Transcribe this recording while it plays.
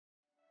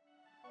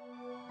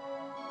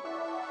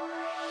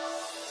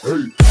Hey.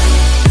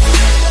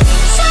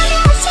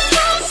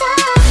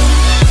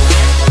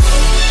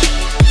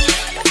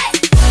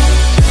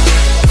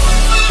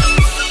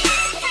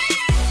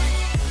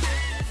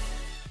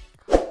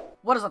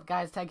 What is up,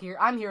 guys? Tag here.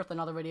 I'm here with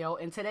another video,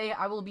 and today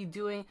I will be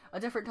doing a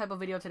different type of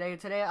video today.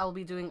 Today I will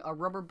be doing a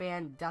rubber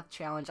band death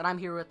challenge, and I'm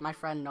here with my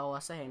friend Noah.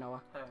 Say hey,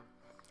 Noah. Hey.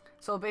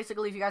 So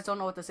basically, if you guys don't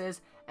know what this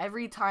is,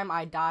 every time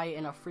I die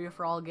in a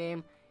free-for-all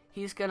game,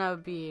 he's gonna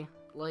be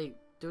like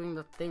doing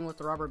the thing with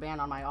the rubber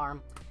band on my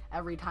arm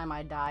every time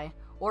I die.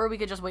 Or we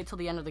could just wait till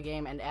the end of the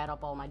game and add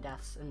up all my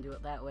deaths and do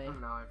it that way.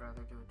 No, I'd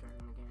rather do it during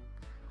the game.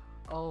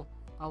 Oh,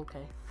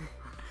 okay.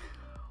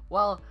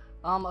 Well,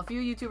 a few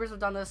YouTubers have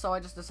done this, so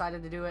I just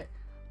decided to do it.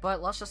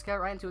 But let's just get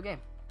right into a game.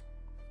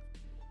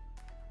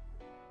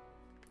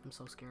 I'm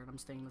so scared. I'm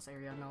staying in this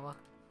area, Noah.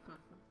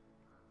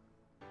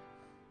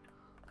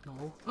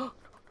 No.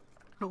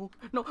 No.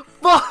 No.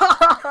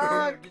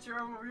 Fuck! Get your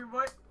arm over your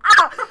butt.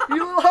 Ah!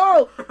 You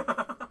hoe!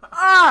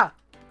 Ah!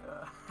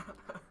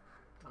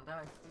 Don't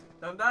die.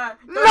 Don't die.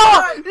 Don't No!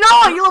 die.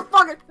 No! You little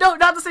fucker! No,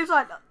 not the same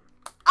side.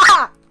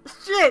 Ah!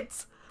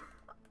 Shit!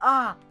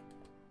 Ah!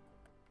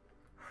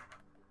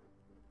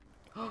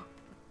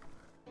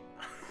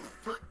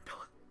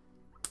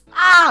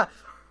 Ah!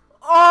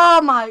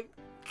 Oh my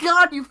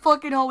god, you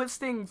fucking hoe, it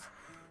stings.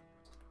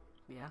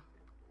 Yeah.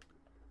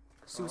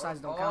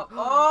 Suicides don't count.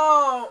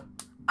 Oh!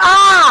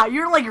 Ah!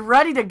 You're like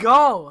ready to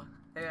go.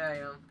 Yeah, I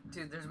am.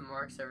 Dude, there's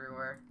marks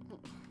everywhere.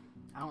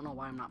 I don't know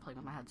why I'm not playing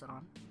with my headset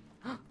on.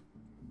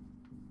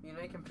 You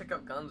know you can pick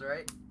up guns,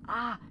 right?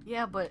 Ah,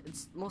 yeah, but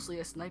it's mostly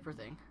a sniper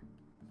thing.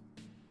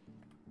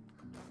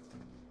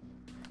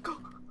 Go!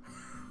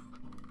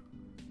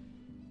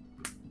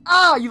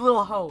 Ah, you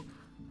little hoe.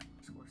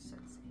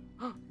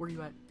 Where are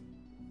you at?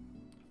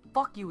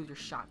 Fuck you with your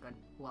shotgun.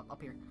 Well,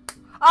 up here.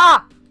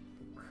 Ah!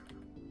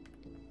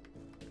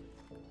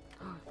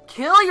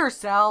 Kill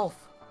yourself!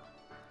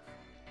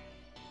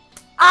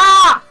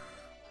 Ah!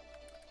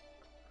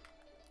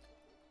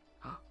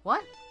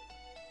 What?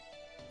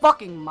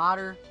 Fucking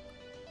modder.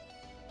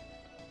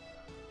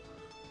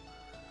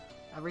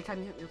 Every time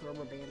you hit me with a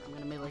rubber band, I'm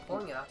gonna make like...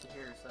 Pulling it out to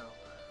here, so...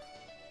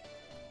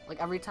 Like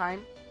every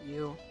time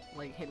you,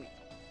 like, hit me.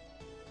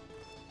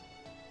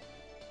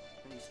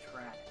 He's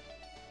trash.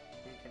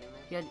 Are you kidding me?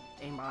 He had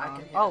aim I on.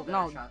 could hit Oh, a better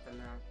no. shot than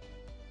that.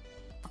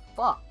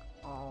 Fuck.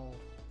 Oh,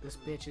 this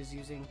bitch is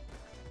using...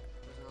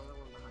 There's another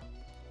one behind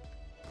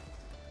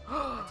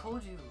you. I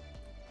told you.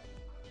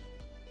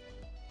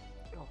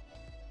 Oh.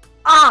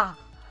 Ah!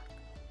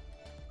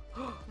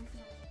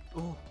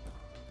 Oh.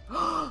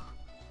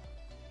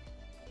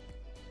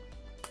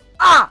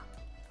 Ah!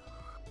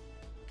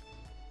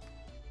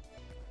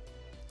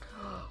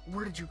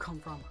 Where did you come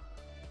from?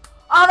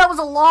 Ah, that was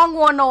a long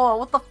one, Noah.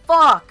 What the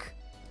fuck?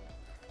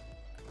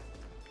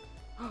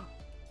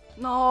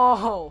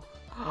 No.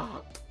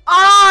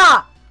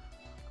 Ah!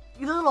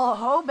 You little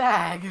hoe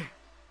bag.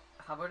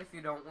 How about if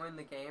you don't win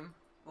the game,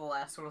 the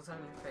last one's on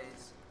your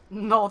face?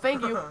 No,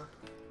 thank you.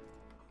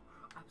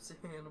 I'm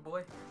sitting in a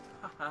boy.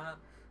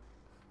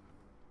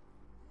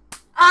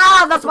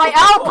 Ah, that's my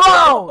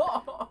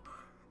elbow!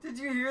 Did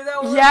you hear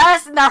that one?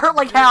 Yes, and that hurt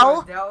like Dude,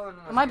 hell. that one was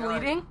Am I good.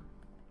 bleeding?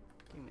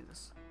 Give me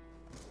this.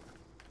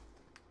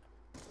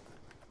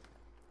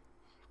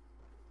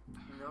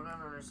 You know what I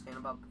don't understand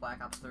about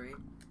Black Ops 3?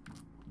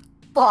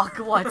 Fuck,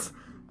 what?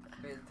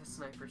 Wait, the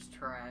sniper's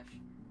trash.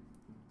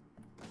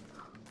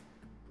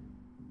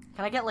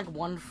 Can I get like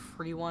one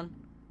free one?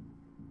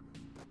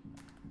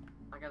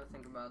 I gotta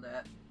think about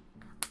that.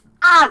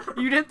 Ah!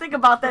 You didn't think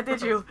about that,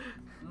 did you?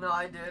 No,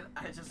 I did.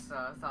 I just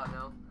thought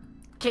no.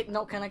 Okay,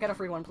 no, can I get a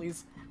free one,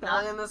 please?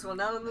 Not in this one,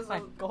 not in this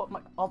Fine, one. go up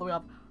all the way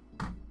up.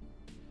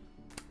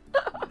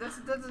 That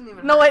doesn't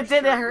even No, hurt. it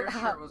did, it Your hurt.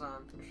 shirt was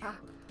on.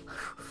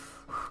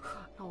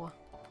 Noah.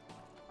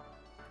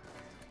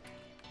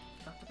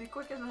 You have to be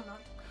quicker than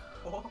that.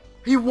 Oh.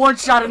 He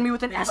one-shotted me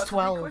with an You have to be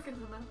S12. quicker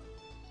than that.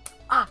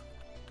 Ah!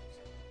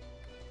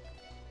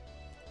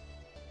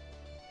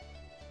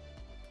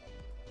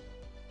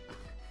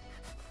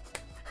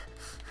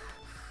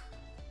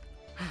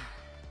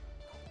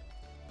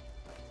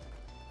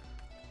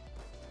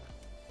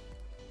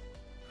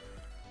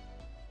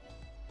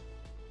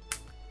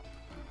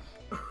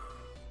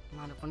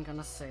 Not even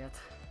gonna say it.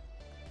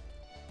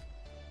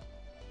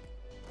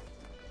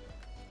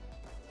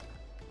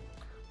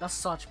 That's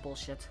such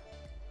bullshit.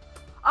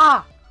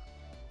 Ah!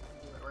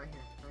 Right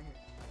here, right here.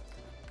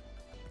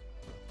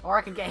 Or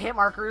I can get hit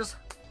markers.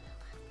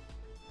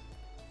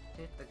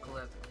 Hit the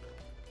clip.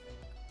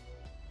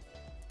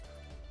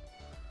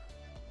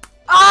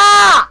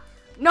 Ah!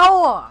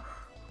 Noah!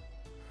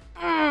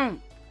 Mm.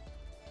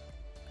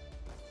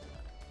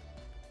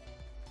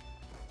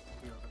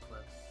 Feel the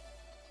clip.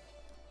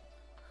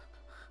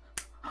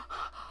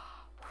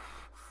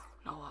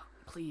 Noah,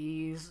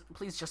 please.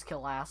 Please just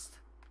kill last.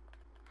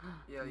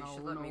 Yo, you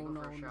should let me go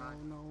for a shot.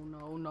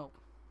 No.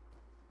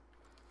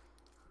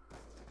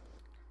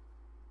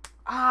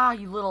 Ah,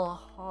 you little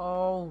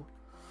hoe.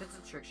 If it's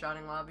a trick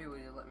shotting lobby, will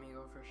you let me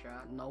go for a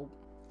shot? Nope.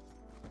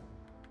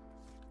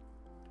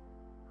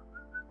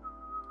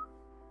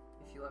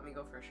 let me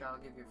go for a shot, I'll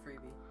give you a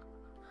freebie.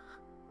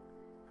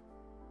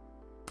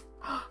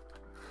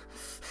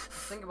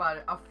 Think about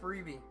it, a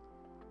freebie.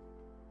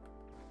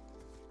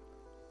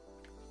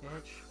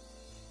 Bitch.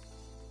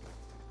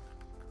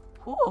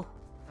 Whoa.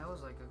 That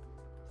was like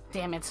a...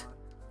 Damn it.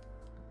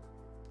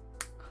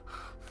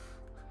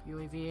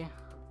 UAV.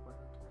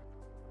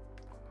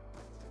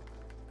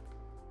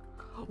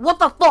 What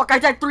the fuck? I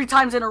died 3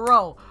 times in a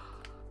row.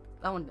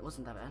 That one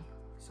wasn't that bad.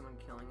 Someone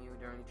killing you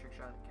during a trick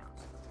shot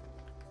counts.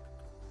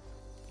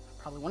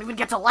 Probably won't even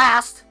get to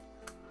last.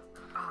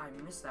 Ah, I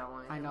missed that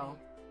one. I know.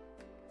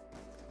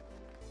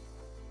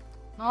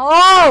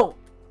 No!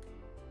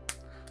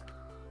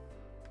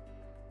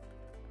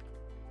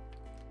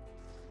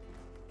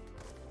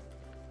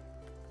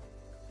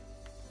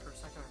 For a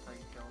second I thought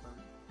you killed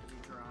him. Because you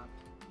dropped.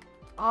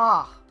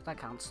 Ah, that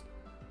counts.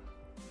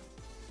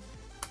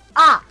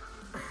 Ah!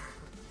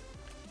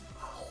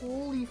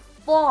 Holy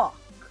fuck!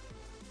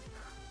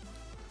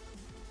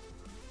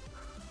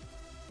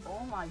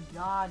 Oh my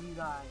god, you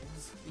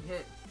guys. He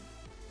hit.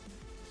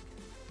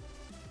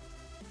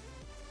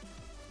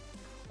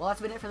 Well, that's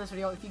been it for this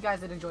video. If you guys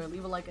did enjoy it,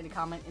 leave a like and a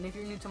comment. And if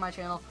you're new to my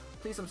channel,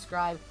 please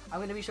subscribe. I'm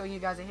going to be showing you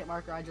guys a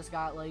Hitmarker I just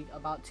got like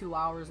about 2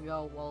 hours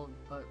ago. Well,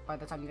 but by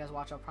the time you guys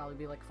watch, it'll probably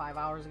be like 5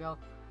 hours ago.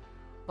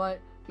 But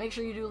make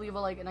sure you do leave a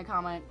like and a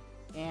comment.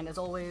 And as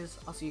always,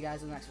 I'll see you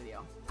guys in the next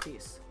video.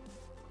 Peace.